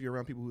 especially if you're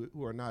around people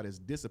who are not as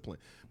disciplined.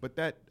 But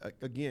that,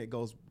 again,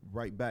 goes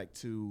right back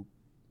to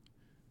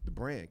the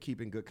brand,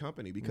 keeping good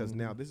company, because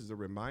now this is a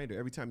reminder.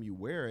 Every time you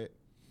wear it,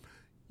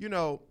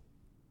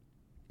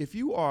 if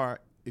you are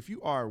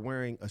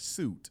wearing a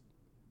suit,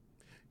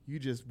 you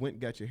just went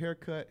and got your hair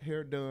cut,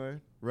 hair done,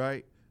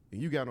 right?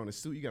 And you got on a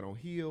suit, you got on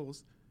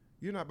heels.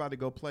 You're not about to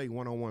go play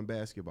one-on-one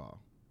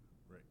basketball.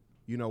 Right.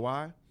 You know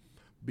why?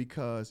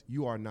 Because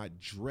you are not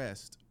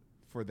dressed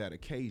for that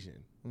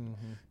occasion.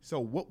 So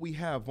what we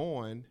have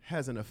on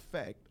has an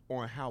effect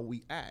on how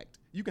we act.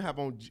 You can have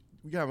on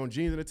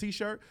jeans and a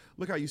t-shirt.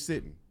 Look how you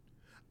sitting.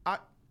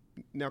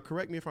 Now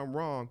correct me if I'm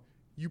wrong.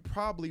 You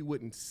probably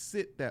wouldn't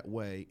sit that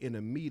way in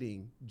a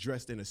meeting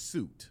dressed in a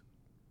suit.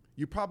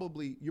 you're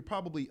probably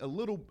a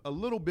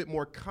little bit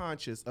more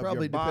conscious of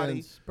Probably your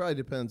body,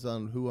 depends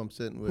on who I'm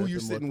sitting with. who you're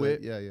and sitting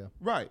what with. yeah.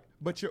 Right.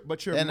 But your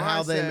And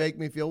how they mindset- make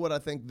me feel, what I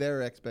think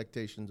their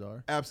expectations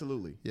are.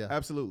 Absolutely. Yeah.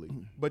 Absolutely.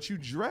 But you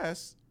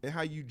dress, and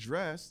how you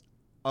dress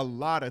a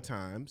lot of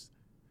times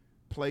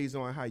plays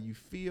on how you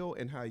feel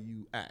and how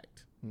you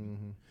act.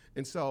 Mm-hmm.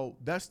 And so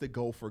that's the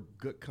goal for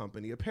Good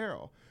Company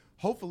Apparel.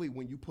 Hopefully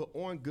when you put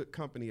on Good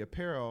Company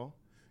Apparel,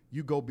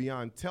 you go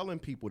beyond telling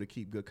people to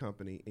keep good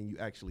company and you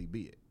actually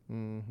be it.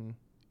 Mm-hmm.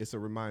 It's a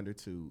reminder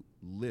to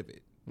live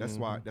it. That's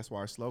Mm-hmm. why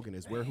our slogan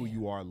is wear who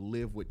you are,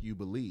 live what you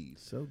believe.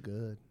 So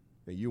good.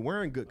 And you're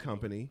wearing good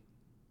company,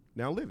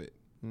 now live it.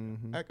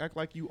 Mm-hmm. Act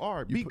like you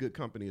are. Be good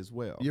company as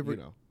well.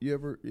 You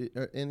ever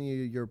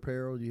any of your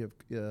apparel? Do you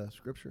have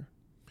scripture?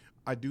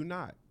 I do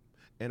not,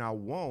 and I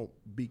won't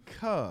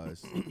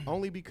because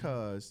only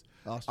because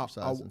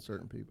Ostracizing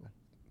certain people.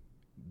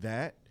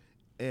 that,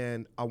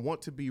 and I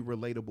want to be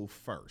relatable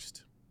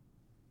first.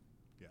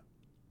 Yeah.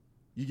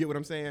 You get what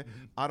I'm saying?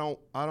 I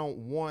don't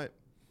want,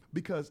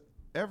 because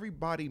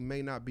everybody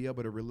may not be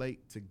able to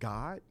relate to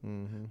God,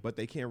 but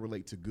they can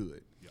relate to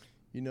good. Yeah.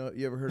 You know,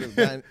 you ever heard of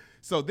a guy?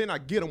 So then I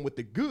get them with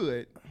the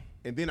good,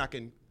 and then I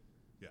can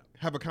Yeah.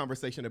 have a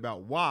conversation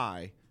about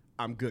why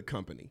I'm good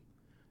company,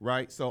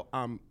 right? So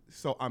I'm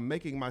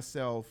making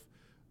myself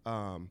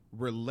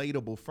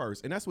relatable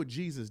first, and that's what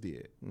Jesus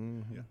did,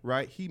 Yeah.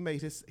 right? He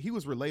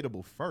was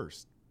relatable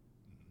first,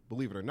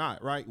 believe it or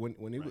not, right?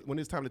 When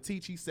it's time to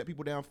teach, he set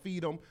people down,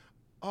 feed them.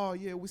 Oh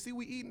yeah, we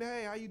eating.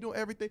 Hey, how you doing?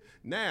 Everything.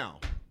 Now,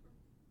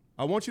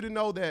 I want you to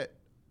know that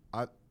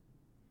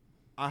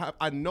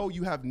I know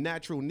you have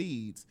natural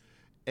needs,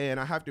 and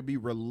I have to be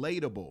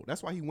relatable.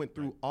 That's why he went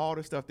through all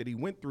the stuff that he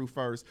went through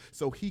first,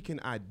 so he can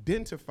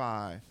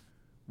identify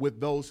with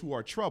those who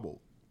are troubled.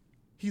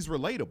 He's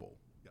relatable.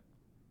 Yep.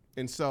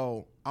 And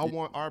so I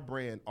want our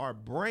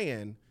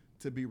brand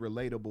to be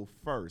relatable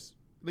first.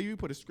 Like, you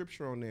put a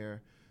scripture on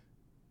there,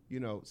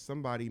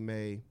 somebody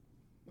may,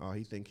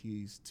 he think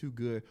he's too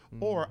good,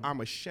 or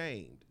I'm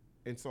ashamed,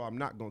 and so I'm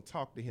not going to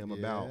talk to him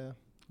about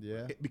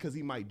because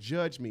he might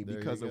judge me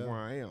because of where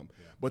I am.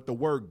 Yeah. But the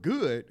word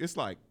good, it's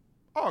like,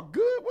 oh,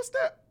 good? What's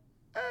that?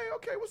 Hey,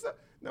 okay, what's that?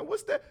 Now,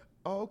 what's that?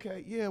 Oh,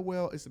 okay, yeah,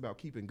 well, it's about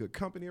keeping good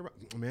company around.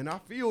 Man, I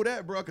feel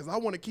that, bro, because I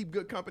want to keep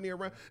good company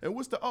around. And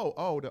what's the O?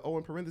 Oh, the O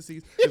in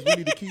parentheses is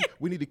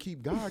we need to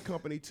keep God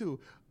company too.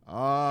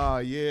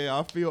 Yeah,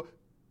 I feel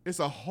it's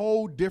a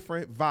whole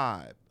different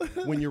vibe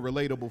when you're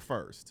relatable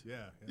first.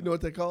 Yeah. You know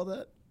what they call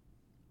that?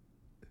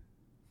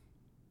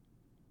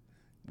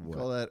 What?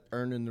 Call that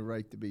earning the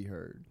right to be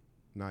heard.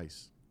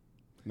 Nice.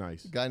 A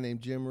guy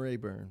named Jim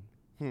Rayburn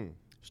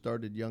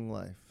started Young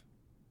Life.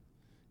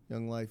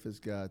 Young Life has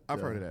got.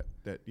 I've heard of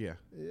that. Yeah.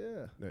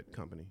 Yeah. That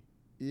company.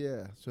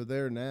 Yeah. So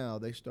they're now,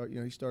 he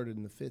started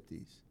in the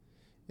 50s.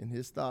 And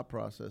his thought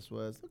process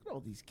was, look at all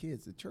these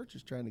kids. The church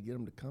is trying to get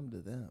them to come to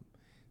them.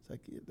 It's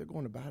like, they're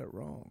going about it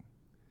wrong.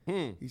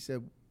 He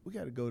said, we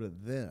got to go to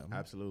them.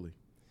 Absolutely.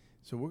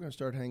 So we're going to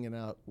start hanging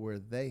out where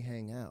they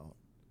hang out.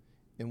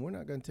 And we're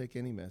not going to take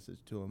any message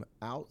to them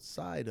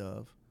outside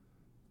of,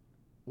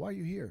 why are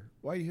you here?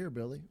 Why are you here,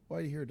 Billy? Why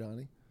are you here,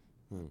 Donnie?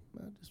 I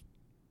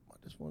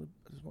just want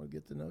to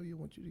get to know you. I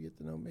want you to get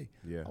to know me.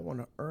 Yeah. I want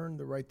to earn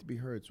the right to be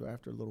heard. So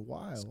after a little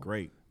while, It's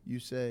great. you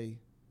say,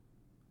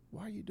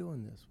 why are you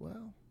doing this?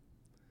 Well,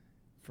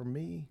 for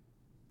me,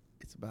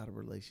 it's about a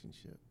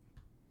relationship.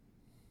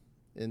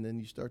 And then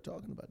you start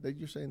talking about it.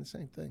 You're saying the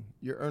same thing.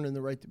 You're earning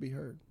the right to be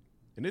heard.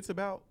 And it's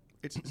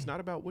not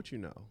about what you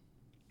know.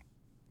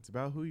 It's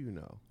about who you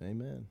know,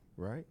 Amen.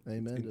 right?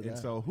 Amen to that. And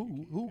so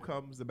who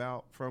comes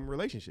about from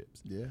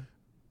relationships, Yeah.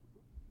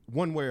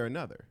 one way or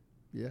another,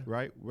 Yeah.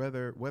 right?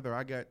 Whether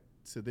I got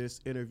to this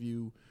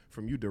interview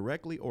from you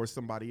directly or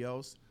somebody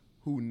else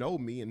who know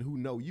me and who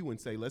know you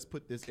and say, let's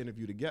put this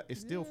interview together. It's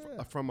still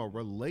from a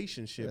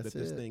relationship That's that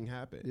this it. thing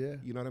happened. Yeah.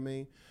 You know what I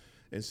mean?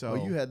 And so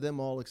Well, you had them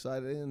all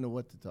excited. I didn't know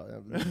what to talk.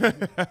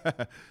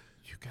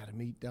 You got to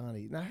meet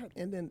Donnie.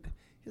 And then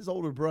his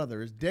older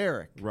brother is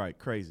Derek. right,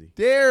 crazy.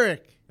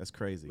 Derek. That's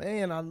crazy.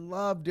 Man, I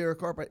love Derek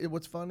Harper.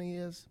 What's funny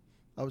is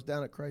I was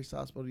down at Christ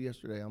Hospital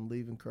yesterday. I'm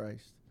leaving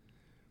Christ.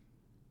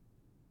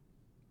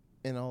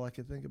 And all I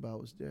could think about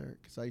was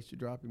Derek, because I used to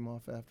drop him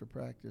off after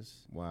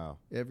practice. Wow.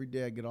 Every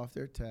day I get off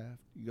there at Taft.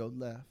 You go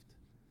left,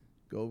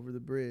 go over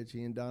the bridge.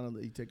 He and Donna,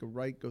 you take a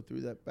right, go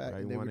through that back.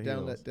 Right, and they were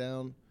Wanna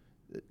down,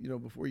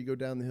 before you go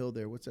down the hill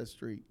there, what's that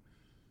street?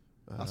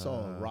 I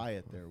saw a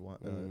riot there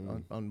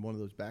on one of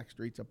those back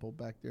streets. I pulled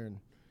back there. And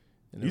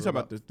You talking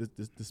about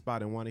the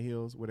spot in Wanna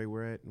Hills where they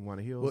were at in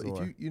Wanna Hills? Well,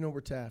 if you know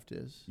where Taft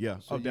is. Yeah.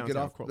 So you get downtown,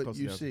 off at close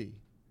to downtown. UC.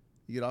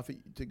 You get off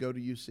to go to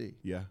UC.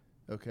 Yeah.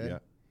 Okay. Yeah.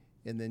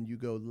 And then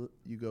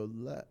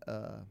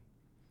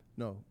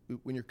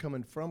when you're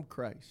coming from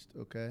Christ,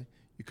 okay,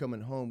 you're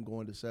coming home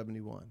going to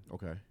 71.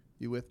 Okay.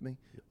 You with me?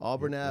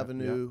 Auburn Yep,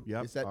 Avenue.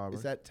 yep, Is that Auburn.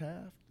 is that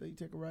Taft that you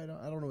take a right on?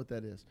 I don't know what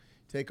that is.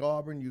 Take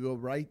Auburn, you go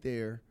right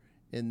there,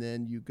 and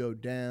then you go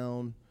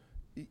down.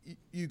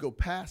 You go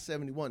past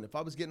 71. If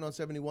I was getting on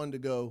 71 to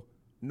go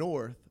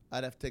north,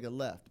 I'd have to take a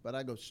left, but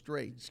I go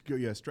straight.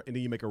 Yeah, straight, and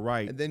then you make a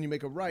right. And then you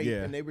make a right,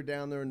 Yeah. and they were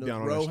down there in those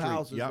down on row the street.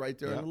 houses Yep, right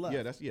there yep. on the left.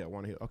 Yeah, that's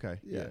Walnut Hill. Okay.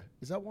 yeah.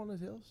 Is that Walnut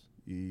Hills?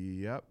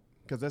 Yep.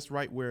 Because that's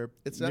right where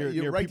It's near, not,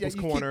 you're near right People's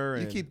there. Corner.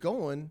 You and, keep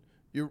going,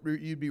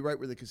 you'd be right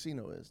where the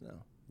casino is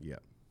now.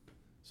 Yep.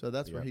 So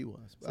that's where Yep. he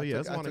was. So, yeah,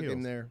 that's I Walnut took him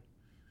Hills. there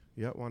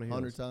Yep. Walnut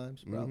Hills. 100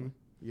 times, probably. Mhm.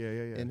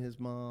 Yeah. And his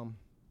mom,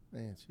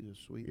 man, she's a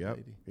sweet Yep.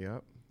 lady.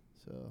 Yep.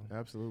 So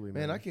Absolutely,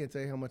 man. man, I can't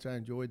tell you how much I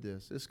enjoyed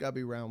this. This got to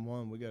be round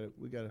one. We got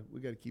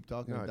to keep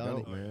talking No, to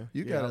Donnie. dope, man.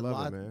 You Yeah, got I a love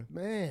lot, it,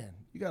 man.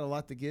 You got a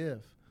lot to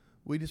give.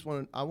 We just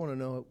want to. I want to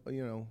know.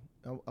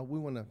 We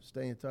want to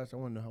stay in touch. I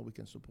want to know how we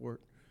can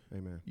support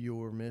Amen.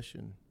 your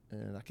mission,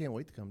 and I can't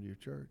wait to come to your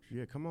church.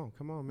 Yeah, come on,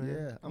 man.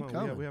 Yeah, Come I'm on.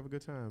 coming. We have a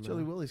good time, man.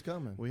 Chili Willie's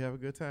coming. We have a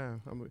good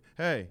time.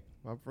 Hey,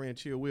 my friend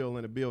Chill Will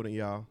in the building,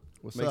 y'all.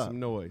 What's Make up? some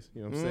noise.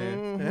 You know what I'm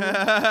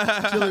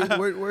saying?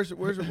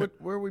 Chili,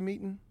 where are we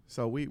meeting?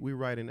 So we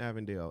right in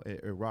Avondale at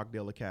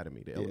Rockdale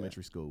Academy, the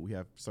elementary school. We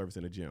have service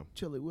in the gym.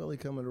 Chili Willie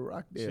coming to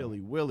Rockdale.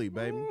 Chili Willie,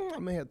 baby. I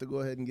may have to go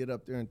ahead and get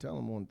up there and tell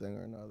him one thing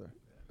or another.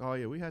 Oh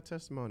yeah, we had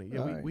testimony. Yeah,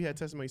 All we, right. we had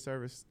testimony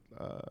service.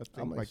 I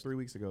think may like 3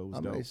 weeks ago. It was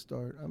I dope.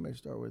 may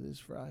start with this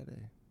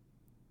Friday.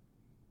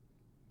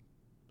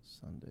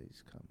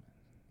 Sunday's coming.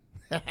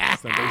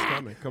 Sunday's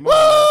coming. Come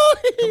on,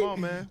 man. Come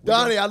on, man. We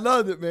Donnie, I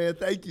loved it, man.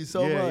 Thank you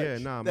so got- much. Yeah,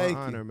 nah, Thank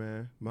my you. honor,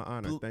 man. My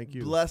honor. Thank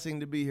you. Blessing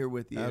to be here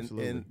with you.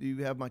 Absolutely. And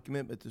you have my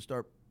commitment to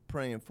start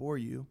praying for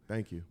you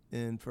Thank you.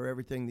 and for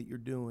everything that you're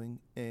doing.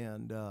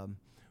 And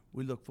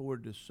we look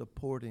forward to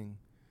supporting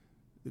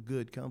the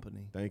good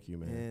company. Thank you,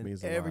 man. It And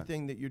means a lot.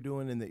 everything that you're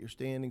doing and that you're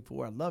standing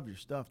for. I love your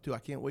stuff, too. I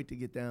can't wait to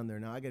get down there.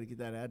 Now, I got to get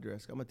that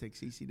address. I'm going to take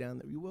Cece down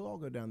there. You will all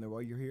go down there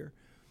while you're here.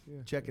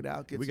 Yeah. Check it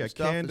out. Get We some got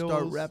stuff candles,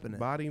 and start repping it.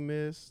 body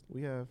mist.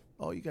 We have.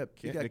 Oh, you got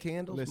Can-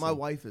 candles? listen, My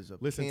wife is a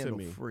Listen candle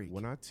to me. freak.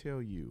 When I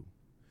tell you,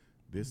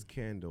 this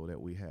candle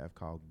that we have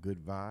called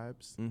Good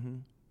Vibes Mm-hmm.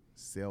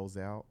 sells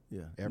out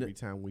Yeah. every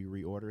time we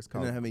reorder. It's It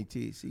called doesn't have any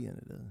THC in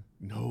it, does it?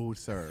 No,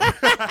 sir.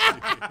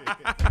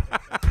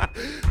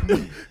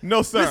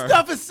 no, sir. This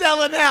stuff is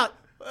selling out.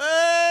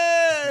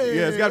 Hey!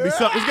 Yeah, it's gotta be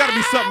something. It's gotta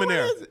be something in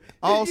there. What is it?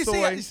 All you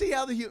soy. see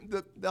how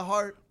the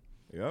heart,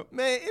 Yep.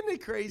 man, isn't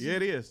it crazy? Yeah,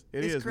 it is.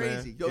 It's is,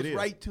 crazy. man. Goes It is.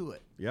 right to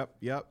it.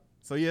 Yep.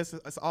 So yes,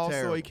 it's all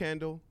Terrible. soy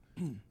candle,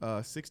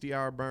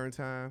 60-hour burn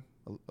time,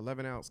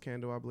 11-ounce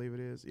candle, I believe it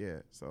is. Yeah.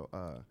 So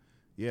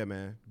yeah,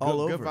 man.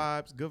 All good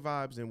over. Good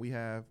vibes, and we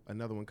have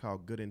another one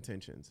called Good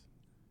Intentions.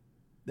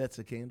 That's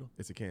a candle.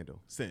 It's a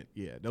candle. Scent.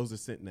 Yeah, those are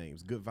scent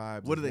names. Good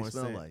Vibes. What do is they one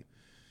smell scent. like?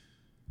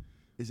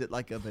 Is it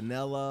like a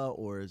vanilla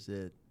or is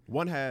it?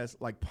 One has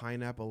like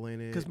pineapple in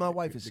it. Because my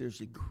wife is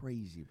seriously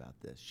crazy about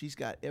this. She's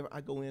got.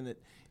 I go in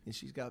it and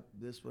she's got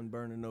this one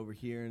burning over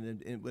here, and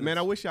then when Man,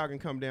 I it's- wish y'all can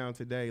come down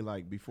today,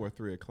 like before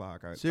 3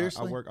 o'clock.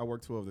 Seriously? I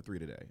work 12 to 3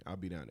 today. I'll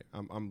be down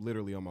there. I'm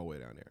literally on my way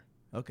down there.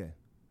 Okay.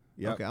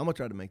 Yep. Okay, I'm gonna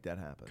try to make that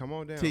happen. Come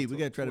on down. T, we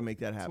gotta try to make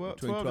that happen. 12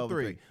 between 12 and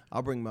 3.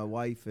 I'll bring my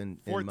wife and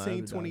my other daughter.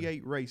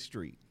 1428 Race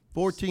Street.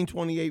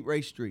 1428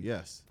 Race Street.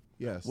 Yes.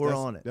 We're that's,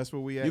 on it. That's where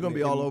we at. You're gonna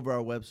be And all over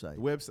our website.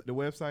 The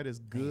website is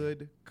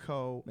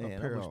goodcoapparel.com.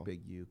 Man, I wish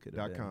Big U could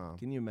have been.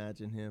 Can you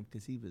imagine him?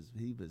 Because he was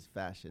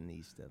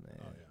fashionista, man.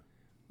 Oh, yeah.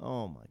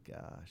 Oh my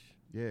gosh.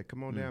 Yeah,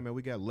 come on down, man.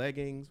 We got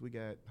leggings. We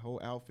got whole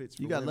outfits.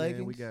 For You got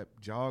women. We leggings? got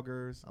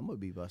joggers. I'm gonna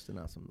be busting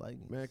out some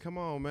leggings. Man, come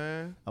on,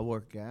 man. I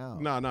work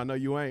out. No,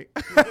 you ain't.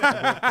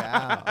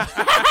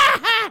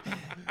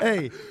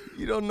 Hey,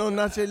 you don't know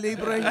Nacho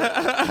Libre?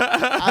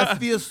 I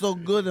feel so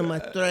good in my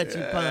stretchy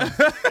pants.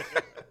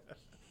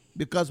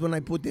 Because when I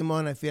put them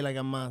on, I feel like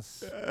a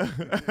mouse.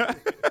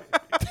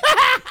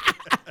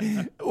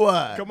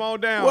 What? Come on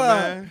down, What?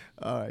 man.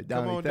 All right,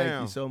 Come Donnie, on thank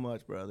down. you so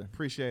much, brother.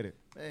 Appreciate it.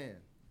 Man,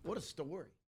 what a story.